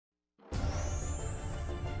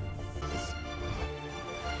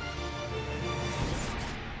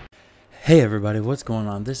Hey everybody, what's going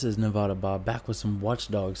on? This is NevadaBoB back with some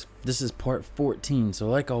Watchdogs. This is part 14, so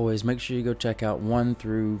like always, make sure you go check out 1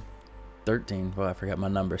 through 13. Well, I forgot my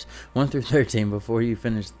numbers. 1 through 13 before you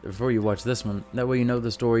watch this one. That way you know the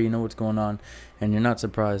story, you know what's going on, and you're not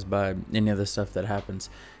surprised by any of the stuff that happens.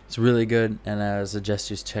 It's really good, and I suggest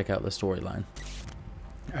you check out the storyline.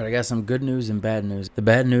 Alright, I got some good news and bad news. The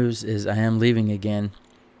bad news is I am leaving again.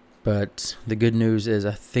 But the good news is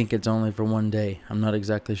I think it's only for 1 day. I'm not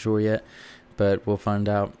exactly sure yet, but we'll find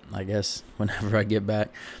out, I guess, whenever I get back.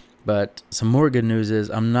 But some more good news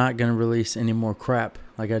is I'm not going to release any more crap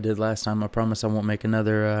like I did last time. I promise I won't make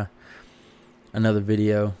another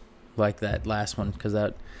video like that last one, because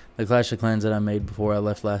the Clash of Clans that I made before I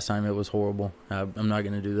left last time, it was horrible. I'm not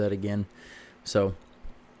going to do that again. So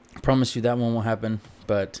I promise you that one won't happen,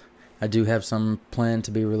 but I do have some planned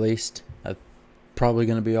to be released. Probably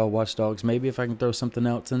going to be all Watchdogs. Maybe if I can throw something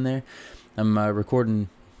else in there. I'm recording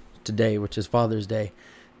today, which is Father's Day,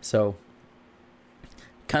 so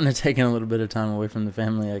kind of taking a little bit of time away from the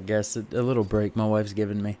family, I guess. A little break my wife's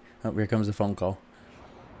giving me. Oh, here comes a phone call.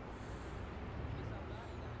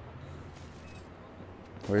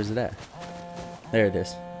 Where is it at? There it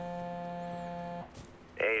is.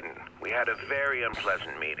 Aiden, we had a very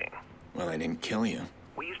unpleasant meeting. Well, I didn't kill you.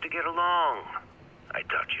 We used to get along. I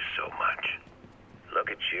taught you so much. Look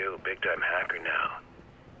at you, big-time hacker now.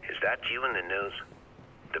 Is that you in the news?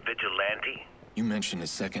 The vigilante? You mentioned a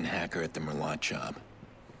second hacker at the Merlot job.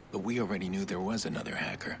 But we already knew there was another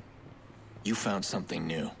hacker. You found something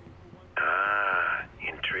new. Ah,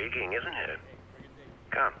 intriguing, isn't it?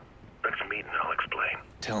 Come, let's meet and I'll explain.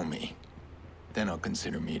 Tell me. Then I'll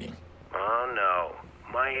consider meeting. Oh, no.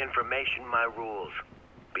 My information, my rules.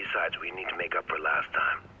 Besides, we need to make up for last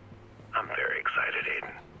time. I'm very excited,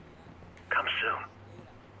 Aiden. Come soon.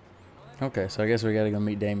 Okay, so I guess we gotta go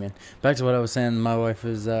meet Damien. Back to what I was saying, my wife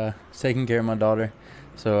is taking care of my daughter,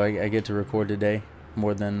 so I get to record today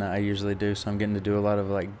more than I usually do. So I'm getting to do a lot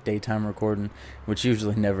of like daytime recording, which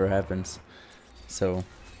usually never happens. So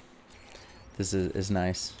this is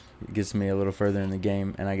nice. It gets me a little further in the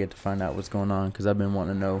game, and I get to find out what's going on because I've been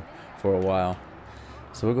wanting to know for a while.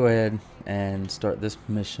 So we'll go ahead and start this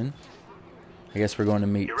mission. I guess we're going to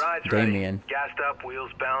meet Damien. Gassed up,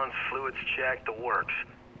 wheels balanced, fluids checked, the works.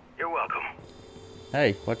 You're welcome.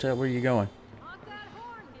 Hey, watch out where you going.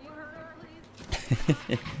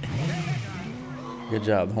 Good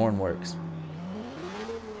job, the horn works.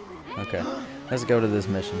 Okay, let's go to this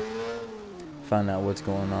mission. Find out what's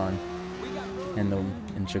going on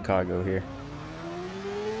in Chicago here.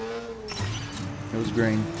 It was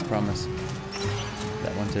green, promise.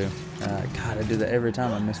 That one too. God, I do that every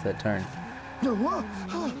time I miss that turn.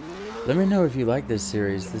 Let me know if you like this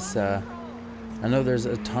series. I know there's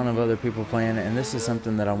a ton of other people playing it, and this is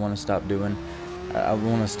something that I want to stop doing. I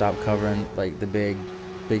want to stop covering like the big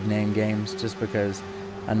name games, just because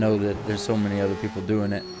I know that there's so many other people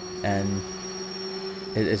doing it, and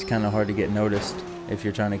it's kind of hard to get noticed if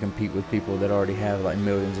you're trying to compete with people that already have like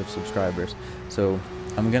millions of subscribers. So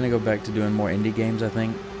I'm gonna go back to doing more indie games, I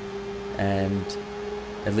think, and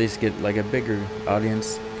at least get like a bigger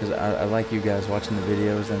audience, because I like you guys watching the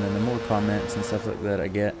videos, and then the more comments and stuff like that I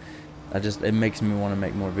get, it makes me want to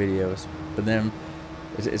make more videos. But then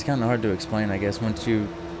it's kind of hard to explain, I guess, once you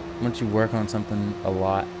work on something a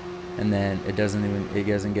lot and then it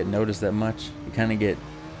doesn't get noticed that much, you kind of get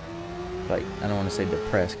like, I don't want to say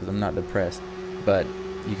depressed, because I'm not depressed, but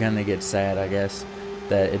you kind of get sad, I guess,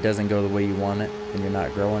 that it doesn't go the way you want it and you're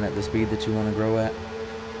not growing at the speed that you want to grow at.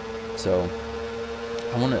 So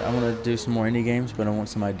I want to do some more indie games, but I want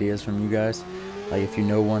some ideas from you guys. Like if you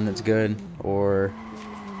know one that's good, or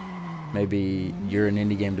maybe you're an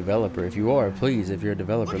indie game developer. If you are, please, if you're a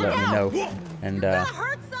developer, let me know, and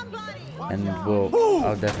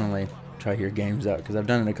I'll definitely try your games out, because I've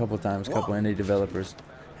done it a couple times. A couple indie developers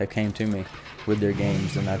have came to me with their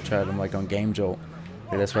games, and I've tried them like on Game Jolt.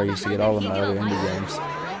 That's where I used to get all of my other indie games.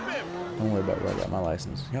 Don't worry about where I got my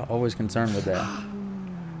license. Y'all always concerned with that.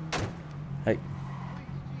 Hey,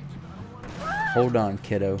 hold on,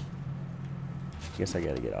 kiddo. Guess I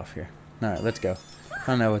gotta get off here. All right, let's go.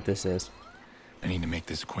 Find out what this is. I need to make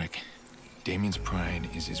this quick. Damien's pride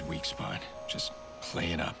is his weak spot. Just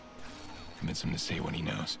play it up. Convince him to say what he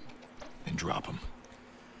knows. Then drop him.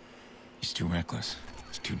 He's too reckless.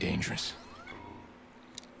 It's too dangerous.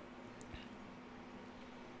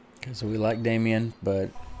 Okay, so we like Damien, but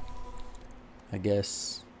I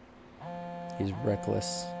guess he's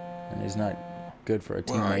reckless, and he's not good for a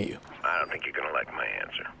teammate. Where are you? I don't think you're gonna like my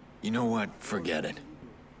answer. You know what? Forget it.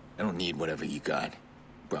 I don't need whatever you got.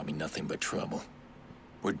 Brought me nothing but trouble.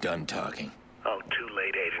 We're done talking. Oh, too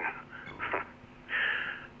late, Aiden.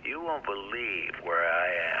 You won't believe where I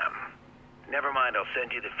am. Never mind, I'll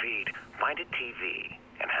send you the feed. Find a TV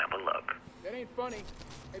and have a look. That ain't funny.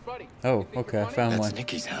 Hey, buddy. Oh, okay, I found That's one.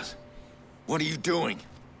 Nikki's house. What are you doing?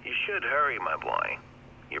 You should hurry, my boy.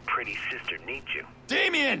 Your pretty sister needs you.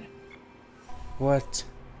 Damien! What?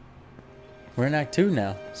 We're in Act 2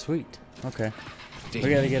 now. Sweet. Okay. We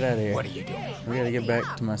gotta get out of here. What are you doing? We gotta get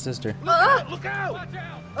back to my sister. Look out!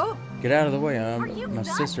 Oh, Get out of the way. you My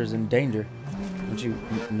nuts? sister's in danger. Don't you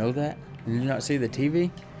know that? Did you not see the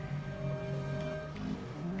TV?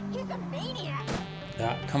 he's a maniac.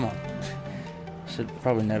 Ah, come on.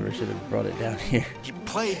 Probably never should have brought it down here. He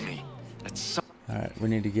played me. That son Alright, we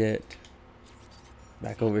need to get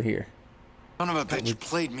back over here. of a bitch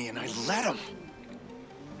played me and I let him.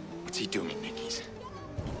 What's he doing at Nikki's?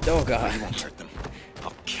 Oh He god. won't hurt them.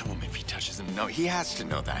 I'll kill him if he touches them. No, he has to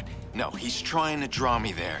know that. No, he's trying to draw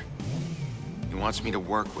me there. He wants me to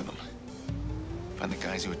work with him. Find the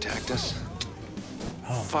guys who attacked us.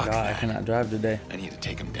 Oh Fuck god, I that. cannot drive today. I need to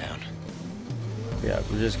take him down. Yeah,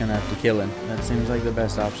 we're just gonna have to kill him. That seems like the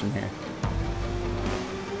best option here.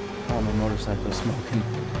 Oh, my motorcycle's smoking.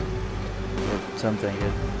 Or something.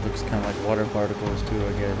 It looks kind of like water particles too,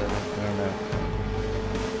 I guess. I don't know.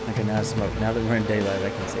 I can now smoke. Now that we're in daylight, I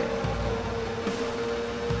can see it.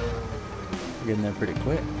 We're getting there pretty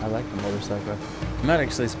quick. I like the motorcycle. I might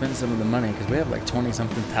actually spend some of the money because we have like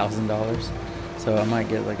 $20-something thousand. So I might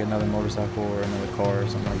get like another motorcycle or another car or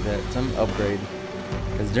something like that. Some upgrade.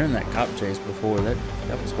 Because during that cop chase before, that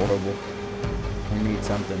was horrible. We need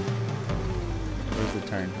something. Where's the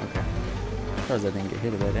turn? Okay. As far as I didn't get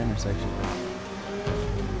hit at that intersection.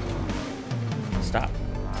 Stop.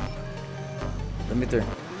 Let me through.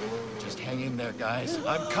 Just hang in there, guys.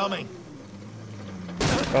 I'm coming.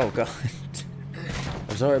 Oh god.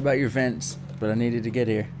 I'm sorry about your fence, but I needed to get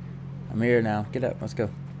here. I'm here now. Get up. Let's go.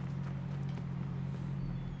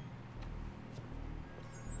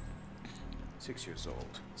 Six years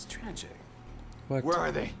old. It's tragic. What? Where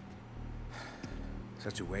are they?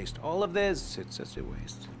 Such a waste. All of this, it's such a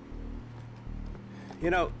waste. You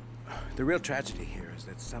know, the real tragedy here is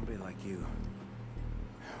that somebody like you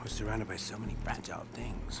was surrounded by so many fragile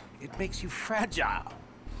things. It makes you fragile.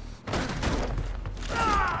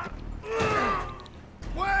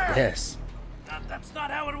 Where? Yes. That's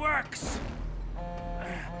not how it works.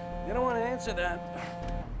 You don't want to answer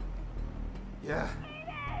that. Yeah.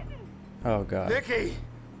 Oh god. Nikki!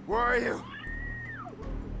 Where are you?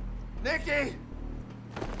 Nikki!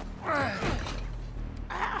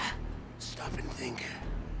 Stop and think.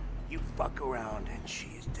 You fuck around and she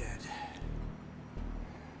is dead.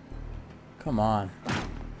 Come on.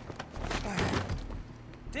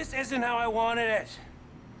 This isn't how I wanted it.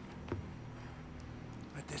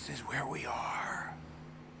 But this is where we are.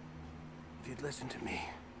 If you'd listened to me,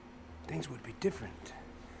 things would be different.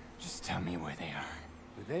 Just tell me where they are.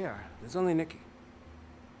 Where they are, there's only Nicky.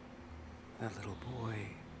 That little boy.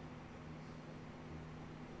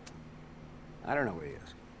 I don't know where he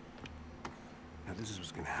is. Now this is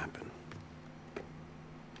what's gonna happen.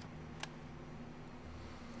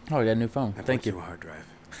 Oh, I got a new phone. I Thank bought you. a hard drive.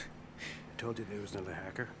 I told you there was another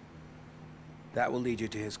hacker. That will lead you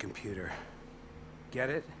to his computer. Get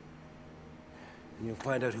it? And you'll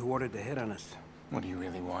find out who ordered the hit on us. What do you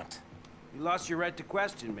really want? You lost your right to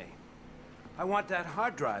question me. I want that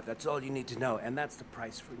hard drive, that's all you need to know, and that's the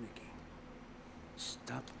price for Nicky.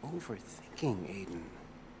 Stop overthinking, Aiden.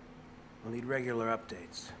 We'll need regular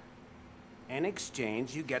updates. In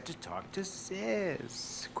exchange, you get to talk to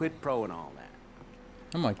Sis. Quid pro and all that.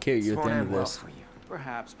 I'm gonna kill you at the end of this. for you.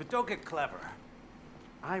 Perhaps, but don't get clever.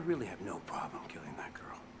 I really have no problem killing that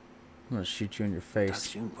girl. I'm gonna shoot you in your Talk face.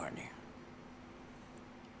 soon, partner.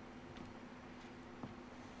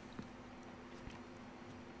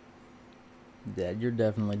 Dad, you're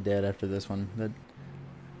definitely dead after this one.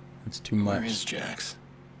 That's too Where much. is Jax?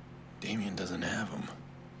 Damien doesn't have him.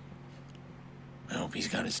 I hope he's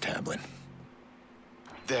got his tablet.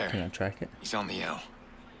 There. Can I track it? He's on the L.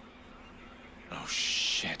 Oh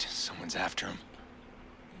shit, someone's after him.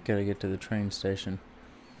 Gotta get to the train station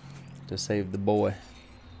to save the boy.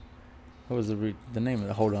 What was the name of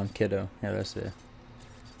the? Hold on, kiddo. Yeah, that's it.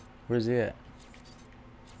 Where's he at?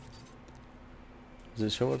 Does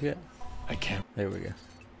it show up yet? I can't There we go.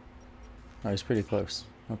 Oh, he's pretty close.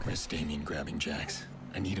 Okay. risk Damien grabbing Jax.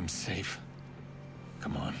 I need him safe.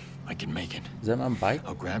 Come on, I can make it. Is that my bike?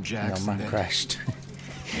 I'll grab No, Jax and mine then... crashed.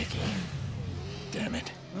 Nikki. Damn it.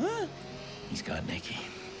 He's got Nikki.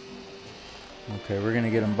 Okay, we're gonna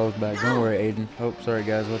get them both back. Don't worry, Aiden. Oh, sorry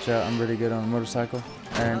guys, watch out. I'm pretty good on a motorcycle.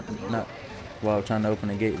 And not while trying to open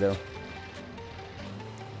a gate though.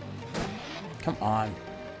 Come on.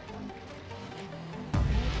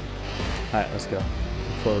 Alright, let's go.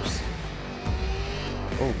 We're close.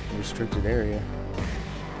 Oh, restricted area.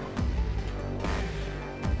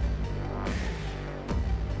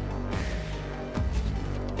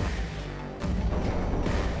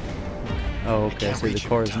 Oh, okay, I see the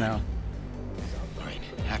cars now. Alright,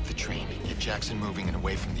 hack the train. Get Jackson moving and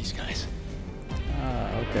away from these guys.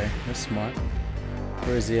 Ah, okay. That's smart.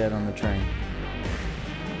 Where is he at on the train?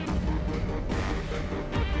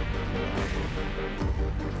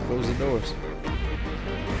 Close the doors.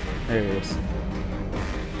 There he is.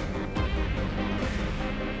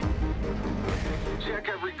 Check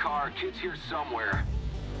every car. Kid's here somewhere.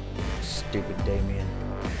 Stupid Damien.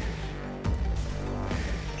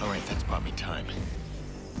 Alright, that's bought me time.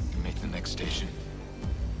 Can make the next station.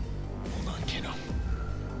 Hold on, kiddo.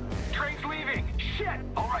 Train's leaving. Shit!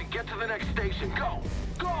 Alright, get to the next station. Go!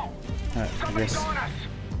 Go! Alright, I Somebody's guess on us!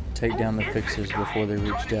 take down the Who is this fixers guy? before they reach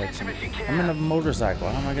Try to catch Jackson. him if you can. I'm in a motorcycle.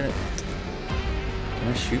 How am I gonna... Can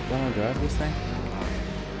I shoot while I drive this thing?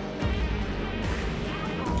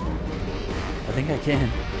 I think I can.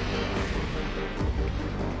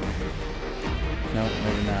 No,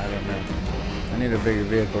 maybe not. I don't know. I need a bigger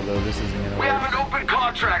vehicle though. This isn't gonna We work. have an open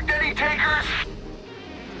contract. Any takers?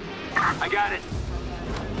 I got it.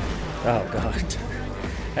 Oh god.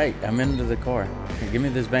 Hey, I'm into the car. Hey, give me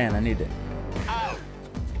this van. I need it.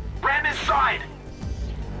 Ram inside.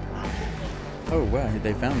 Oh wow,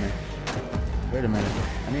 they found me. Wait a minute.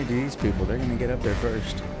 I need these people. They're gonna get up there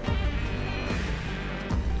first.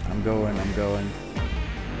 I'm going.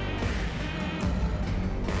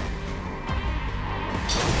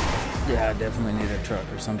 Yeah, I definitely need a truck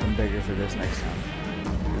or something bigger for this next time.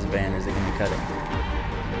 This van isn't gonna cut it.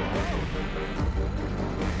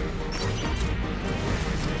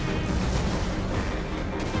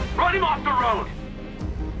 Run him off the road.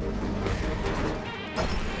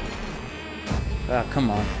 Ah, come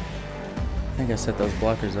on. I think I set those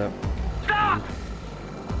blockers up. Stop!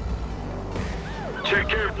 Check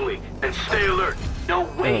carefully and stay alert. No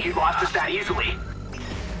way he lost us that easily.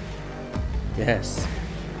 Yes.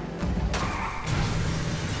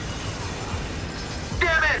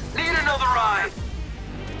 Damn it! Need another ride.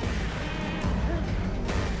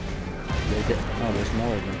 Oh, there's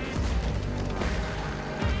more of them.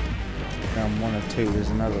 Found one of two. There's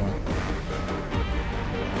another one.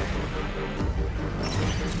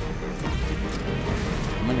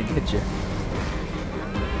 I'm gonna get you.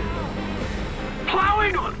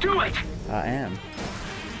 Plowing him. Do it. I am.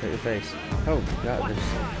 Hit your face. Oh, God, there's...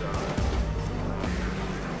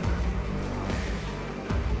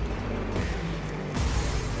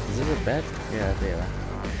 Is this a bet? Yeah, they are.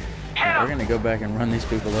 Hit We're him. gonna go back and run these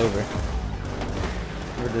people over.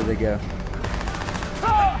 Where did they go?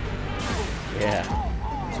 Yeah,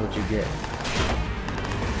 that's what you get.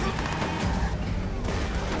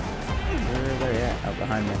 Where are they at? Out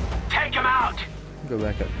behind me. Take him out. Go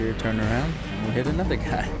back up here, turn around, and we'll hit another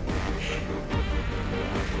guy.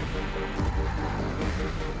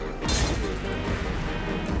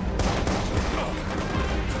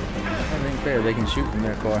 That ain't fair, they can shoot from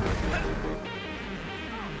their car.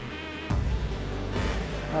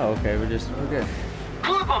 Oh, okay, we're good.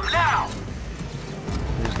 Clip him now.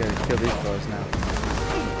 We just gotta kill these cars now.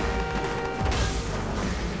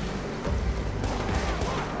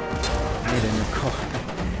 I need a new car.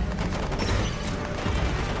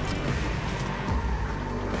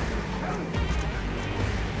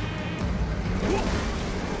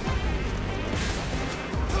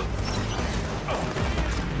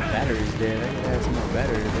 Battery's dead. I gotta add some more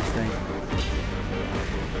battery to this thing.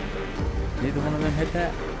 Neither one of them hit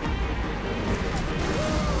that?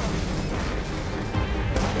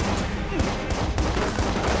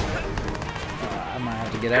 I might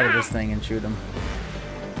have to get out of this thing and shoot him.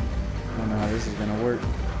 I don't know how this is gonna work.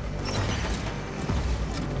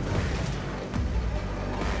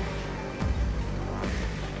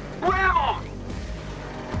 Ram him.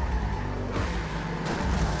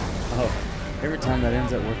 Oh, every time that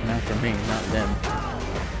ends up working out for me, not them.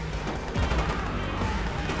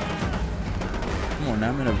 Come on, now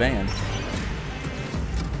I'm in a van.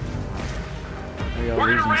 Why are y'all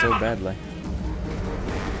losing so badly?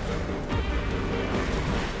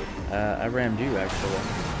 I rammed you, actually.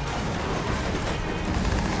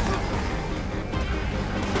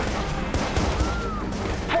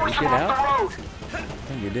 Force Get him off out. the road. I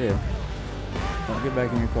think you did. Don't get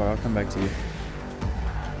back in your car. I'll come back to you.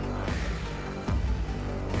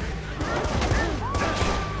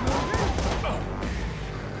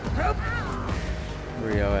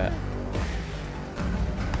 Where y'all at?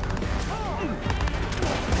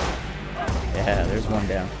 Yeah, there's one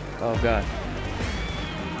down. Oh, God.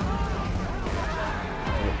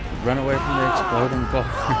 run away from the exploding car.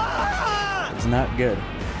 It's not good.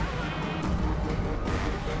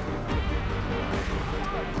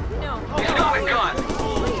 He's got a gun!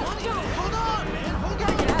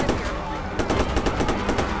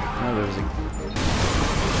 Oh, there was a...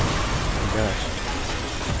 Gosh.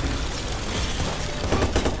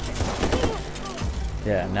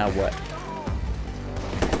 Yeah, now what?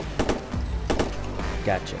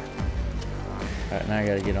 Gotcha. Alright, now I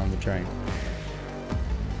gotta get on the train.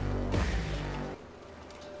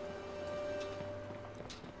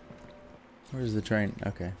 Where's the train?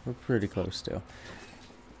 Okay, we're pretty close still.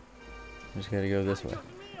 Just gotta go this way.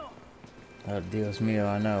 Oh, Dios mío,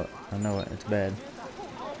 I know it. I know it. It's bad.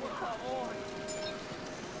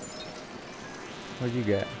 What you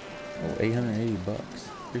got? Oh, 880 bucks.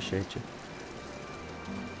 Appreciate you.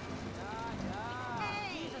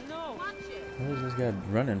 Where is this guy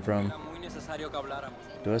running from?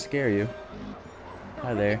 Do I scare you?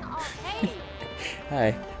 Hi there.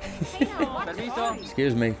 Hi.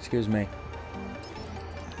 Excuse me, excuse me.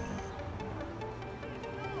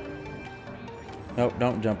 Nope,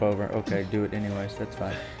 don't jump over. Okay, do it anyways. That's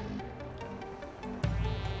fine.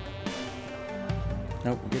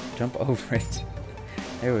 Nope, jump over it.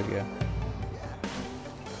 There we go.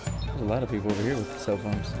 There's a lot of people over here with cell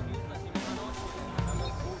phones.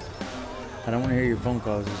 I don't want to hear your phone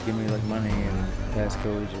calls. Just give me like money and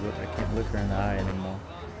passcodes. Or I can't look her in the eye anymore.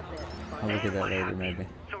 I'll look at that later, maybe.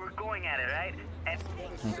 So we're going at it, right?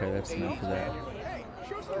 Okay, that's enough for that.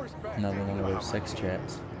 Another one of those sex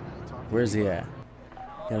chats. Where's he at?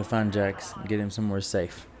 Gotta find Jax and get him somewhere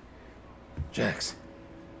safe. Jax.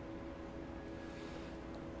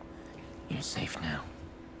 You're safe now.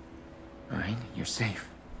 Alright? You're safe.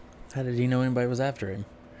 How did he know anybody was after him?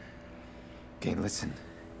 Okay, listen.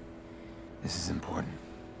 This is important.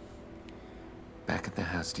 Back at the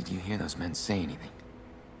house, did you hear those men say anything?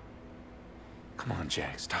 Come on,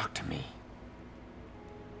 Jax, talk to me.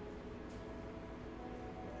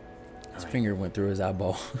 His finger went through his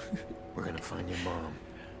eyeball. We're gonna find your mom.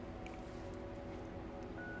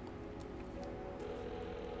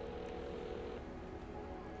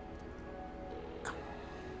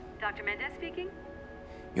 Dr. Mendez speaking?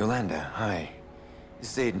 Yolanda, hi.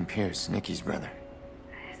 This is Aiden Pierce, Nikki's brother.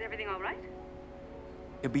 Is everything all right?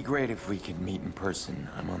 It'd be great if we could meet in person.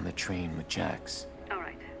 I'm on the train with Jax. All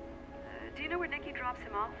right. Do you know where Nikki drops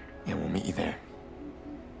him off? Yeah, we'll meet you there.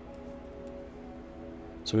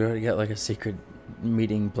 So we already got like a secret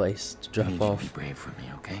meeting place to I drop need you to off be brave for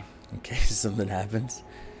me, okay? in case something happens.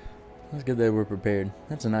 That's good that we're prepared.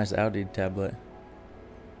 That's a nice Audi tablet.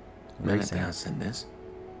 Man at the Racing. house said this.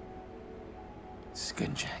 This is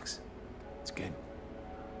good, Jax. It's good.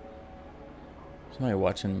 Somebody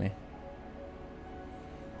watching me.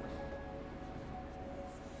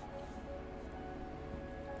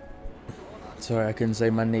 Sorry, I couldn't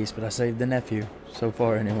save my niece, but I saved the nephew. So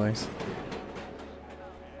far, anyways.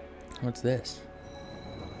 What's this?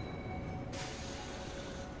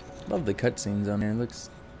 Love the cutscenes on there. It looks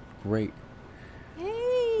great.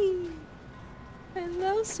 Hey!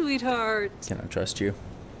 Hello, sweetheart. Can I trust you?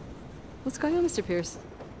 What's going on, Mr. Pierce?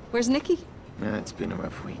 Where's Nikki? Nah, it's been a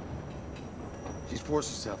rough week. She's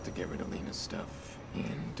forced herself to get rid of Lena's stuff,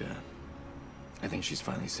 and I think she's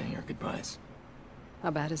finally saying her goodbyes.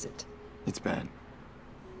 How bad is it? It's bad.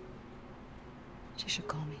 She should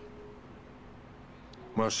call me.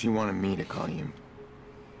 Well, she wanted me to call you.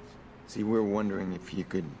 See, we're wondering if you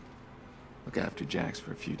could look after Jax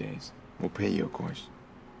for a few days. We'll pay you, of course.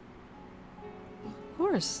 Of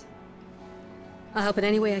course. I'll help in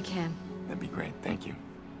any way I can. That'd be great, thank you.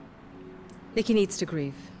 Nikki needs to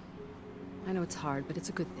grieve. I know it's hard, but it's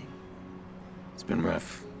a good thing. It's been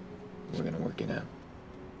rough. We're gonna work it out.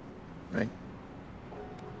 Right?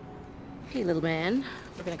 Hey, little man.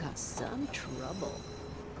 We're gonna cause some trouble.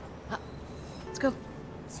 Let's go.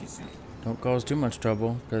 See you soon. Don't cause too much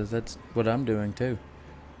trouble, because that's what I'm doing too.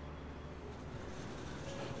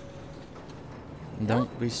 And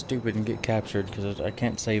don't be stupid and get captured, because I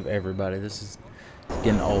can't save everybody. This is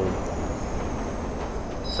getting old.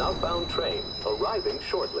 Southbound train arriving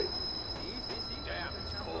shortly.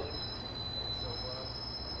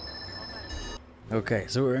 Okay,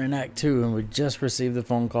 so we're in Act 2, and we just received the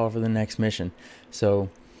phone call for the next mission. So,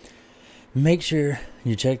 make sure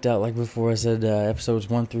you checked out, like before I said, episodes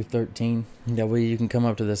 1 through 13. That way you can come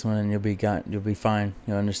up to this one and you'll be fine.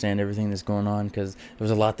 You'll understand everything that's going on, because there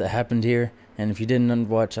was a lot that happened here. And if you didn't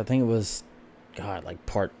watch, I think it was, God, like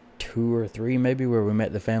part 2 or 3 maybe, where we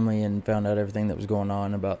met the family and found out everything that was going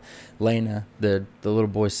on about Lena, the little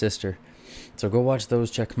boy's sister. So go watch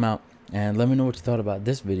those, check them out, and let me know what you thought about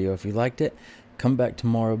this video. If you liked it, come back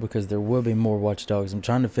tomorrow because there will be more Watch Dogs. I'm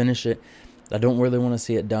trying to finish it. I don't really want to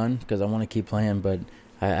see it done because I want to keep playing, but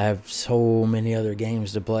I have so many other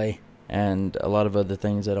games to play and a lot of other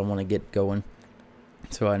things that I want to get going.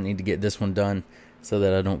 So I need to get this one done so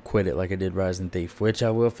that I don't quit it like I did Rising Thief, which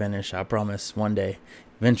I will finish. I promise one day.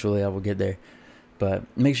 Eventually I will get there. But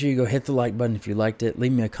make sure you go hit the like button if you liked it.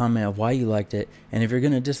 Leave me a comment of why you liked it. And if you're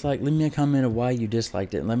going to dislike, leave me a comment of why you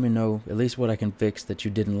disliked it. And let me know at least what I can fix that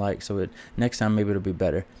you didn't like so next time maybe it'll be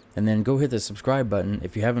better. And then go hit the subscribe button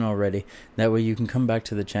if you haven't already. That way you can come back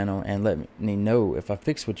to the channel and let me know if I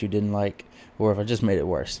fixed what you didn't like or if I just made it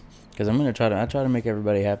worse. Because I'm going to try to make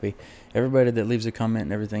everybody happy. Everybody that leaves a comment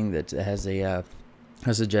and everything that has a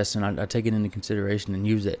suggestion, I take it into consideration and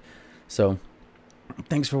use it. So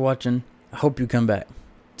thanks for watching. I hope you come back.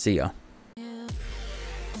 See y'all.